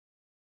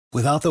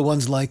Without the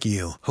ones like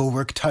you, who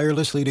work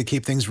tirelessly to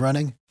keep things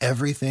running,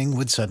 everything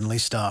would suddenly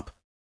stop.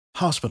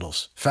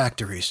 Hospitals,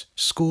 factories,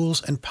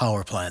 schools, and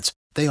power plants,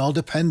 they all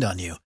depend on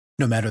you.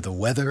 No matter the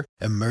weather,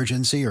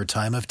 emergency, or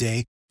time of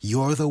day,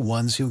 you're the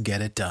ones who get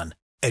it done.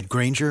 At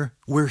Grainger,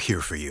 we're here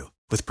for you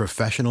with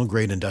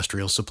professional-grade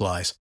industrial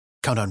supplies.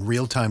 Count on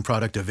real-time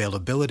product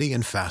availability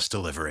and fast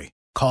delivery.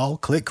 Call,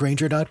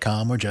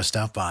 clickgrainger.com, or just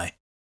stop by.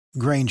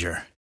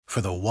 Grainger, for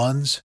the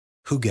ones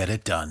who get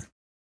it done.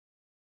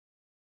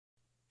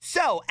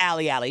 So,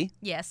 Allie.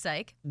 Yes,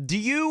 Syke. Do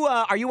you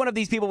are you one of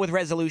these people with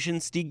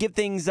resolutions? Do you give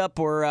things up,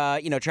 or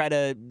try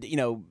to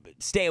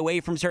stay away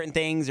from certain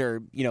things,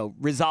 or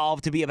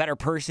resolve to be a better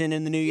person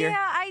in the new year?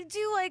 Yeah, I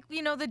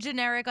do the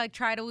generic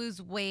try to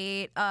lose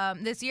weight.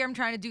 This year I'm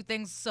trying to do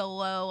things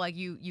solo. Like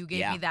you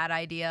gave me that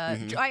idea.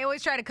 Mm-hmm. I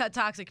always try to cut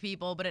toxic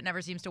people, but it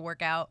never seems to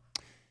work out.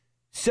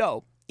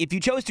 So, if you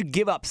chose to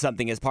give up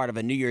something as part of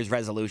a New Year's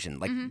resolution,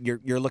 like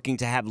you're looking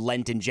to have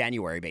Lent in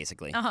January,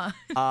 basically,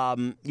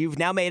 you've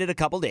now made it a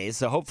couple days,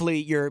 so hopefully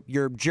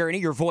your journey,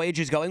 your voyage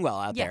is going well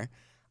out there.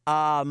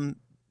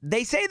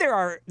 They say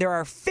there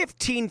are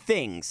 15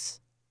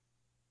 things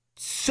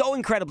so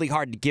incredibly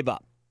hard to give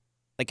up.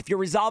 Like if you're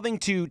resolving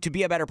to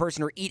be a better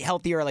person or eat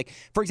healthier, like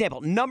for example,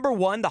 number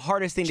one, the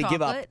hardest thing to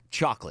give up,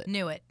 chocolate.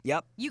 Knew it.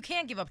 Yep. You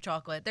can't give up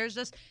chocolate.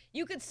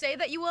 You could say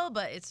that you will,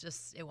 but it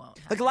won't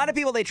happen. Like a lot of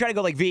people, they try to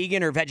go like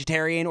vegan or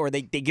vegetarian, or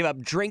they give up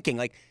drinking.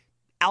 Like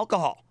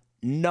alcohol,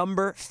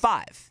 number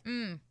 5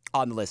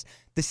 on the list.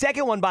 The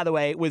second one, by the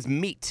way, was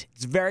meat.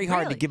 It's very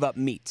hard to give up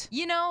meat.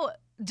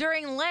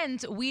 During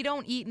Lent, we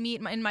don't eat meat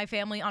in my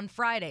family on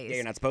Fridays. Yeah,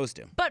 you're not supposed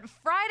to. But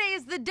Friday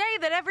is the day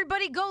that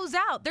everybody goes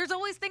out. There's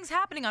always things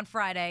happening on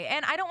Friday.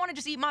 And I don't want to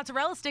just eat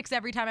mozzarella sticks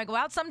every time I go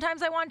out.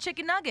 Sometimes I want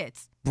chicken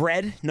nuggets.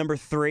 Bread, number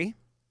 3.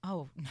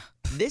 Oh, no.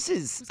 This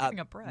is... Who's giving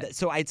up bread?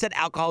 So I had said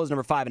alcohol is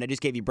number 5, and I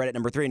just gave you bread at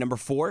number 3. Number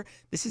 4,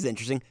 this is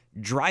interesting,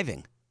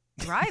 driving.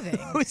 Driving?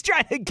 Who's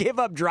trying to give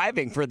up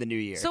driving for the new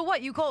year? So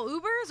what, you call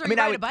Ubers or you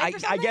ride a bike or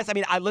something? I guess,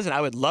 listen,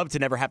 I would love to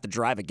never have to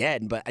drive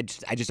again, but I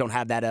just don't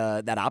have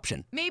that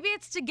option. Maybe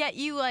it's to get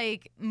you,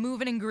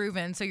 moving and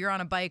grooving so you're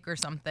on a bike or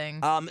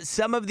something.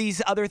 Some of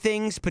these other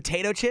things,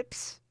 potato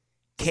chips,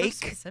 cake,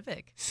 so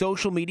specific.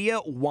 Social media,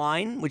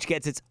 wine, which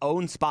gets its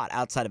own spot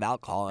outside of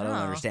alcohol. I don't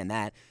understand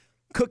that.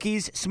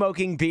 Cookies,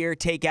 smoking, beer,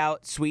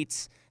 takeout,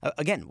 sweets.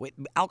 Again,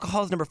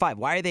 alcohol is number 5.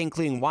 Why are they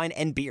including wine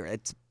and beer?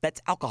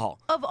 That's alcohol.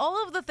 Of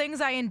all of the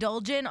things I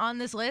indulge in on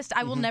this list,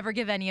 I will never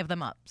give any of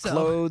them up. So.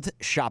 Clothes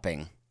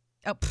shopping.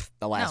 Oh,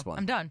 the last one.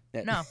 I'm done.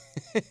 No,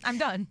 I'm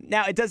done.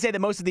 Now, it does say that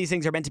most of these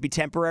things are meant to be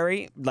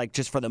temporary, like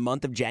just for the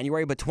month of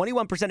January, but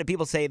 21% of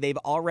people say they've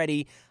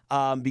already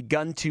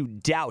begun to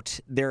doubt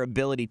their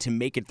ability to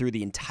make it through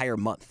the entire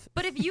month.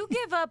 But if you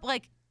give up,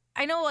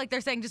 I know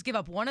they're saying just give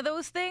up one of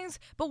those things,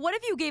 but what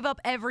if you gave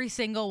up every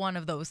single one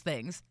of those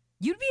things?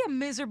 You'd be a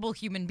miserable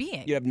human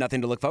being. You have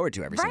nothing to look forward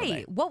to every single day.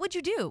 Right. What would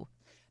you do?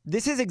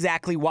 This is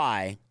exactly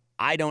why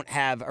I don't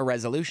have a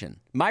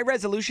resolution. My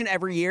resolution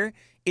every year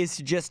is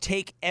to just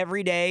take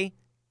every day,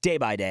 day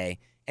by day,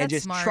 and That's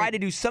just smart. try to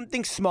do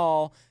something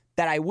small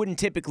that I wouldn't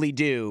typically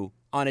do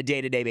on a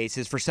day-to-day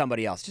basis for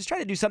somebody else. Just try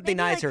to do something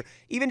nice, or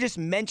even just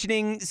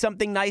mentioning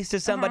something nice to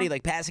somebody,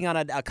 like passing on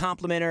a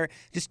compliment, or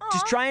just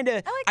trying to... I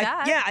like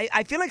that.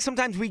 I feel like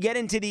sometimes we get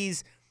into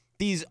these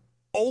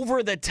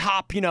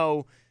over-the-top,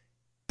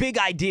 big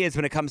ideas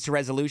when it comes to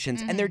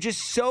resolutions, and they're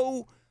just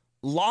so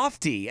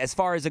lofty as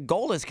far as a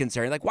goal is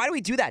concerned. Like, why do we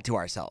do that to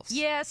ourselves?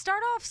 Yeah,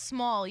 start off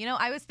small.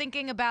 I was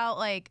thinking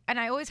about and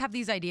I always have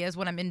these ideas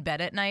when I'm in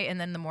bed at night, and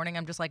then in the morning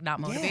I'm just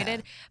not motivated.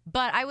 Yeah.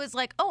 But I was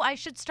like, I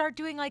should start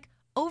doing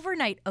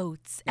overnight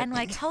oats and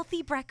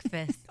healthy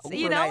breakfasts.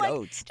 Overnight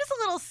oats. Just a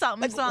little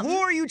something, something. Who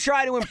are you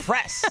trying to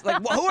impress?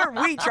 Who are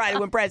we trying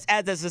to impress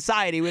as a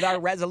society with our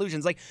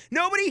resolutions?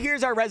 Nobody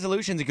hears our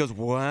resolutions and goes,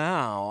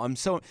 wow,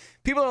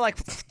 people are like,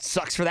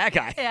 sucks for that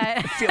guy.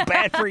 Yeah. I feel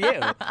bad for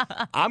you.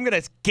 I'm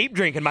going to keep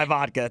drinking my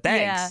vodka.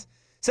 Thanks. Yeah.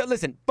 So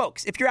listen,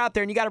 folks, if you're out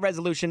there and you got a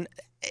resolution,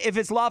 if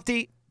it's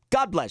lofty,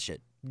 God bless you.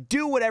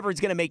 Do whatever is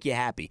going to make you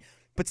happy.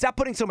 But stop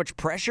putting so much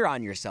pressure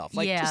on yourself.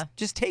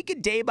 Just take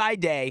it day by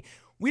day.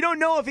 We don't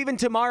know if even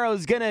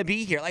tomorrow's going to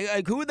be here.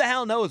 Who the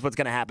hell knows what's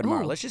going to happen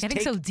tomorrow? Let's just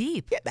getting so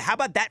deep. Yeah, how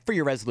about that for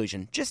your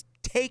resolution? Just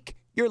take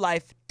your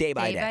life day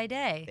by day. Day by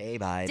day. Day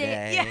by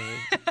day. Yeah.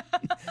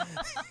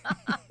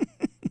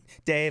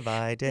 Day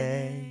by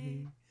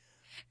day.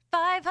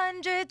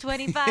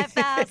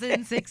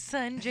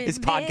 525,600 This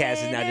podcast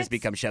has now just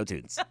become show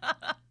tunes.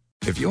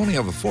 If you only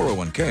have a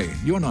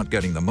 401k, you're not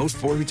getting the most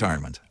for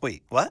retirement.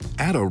 Wait, what?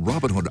 Add a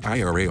Robinhood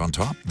IRA on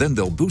top, then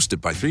they'll boost it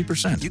by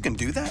 3%. You can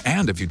do that?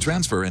 And if you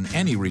transfer in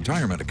any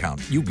retirement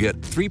account, you get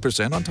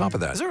 3% on top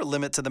of that. Is there a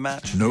limit to the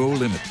match? No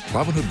limit.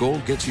 Robinhood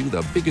Gold gets you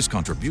the biggest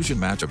contribution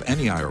match of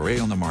any IRA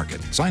on the market.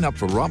 Sign up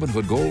for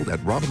Robinhood Gold at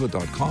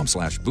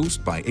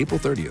Robinhood.com/boost by April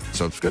 30th.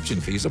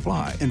 Subscription fees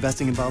apply.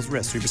 Investing involves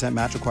risk. 3%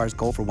 match requires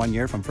gold for 1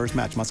 year from first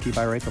match. Must keep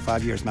IRA for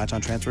 5 years. Match on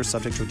transfers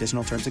subject to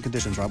additional terms and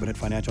conditions. Robinhood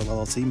Financial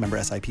LLC, member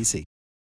SIPC.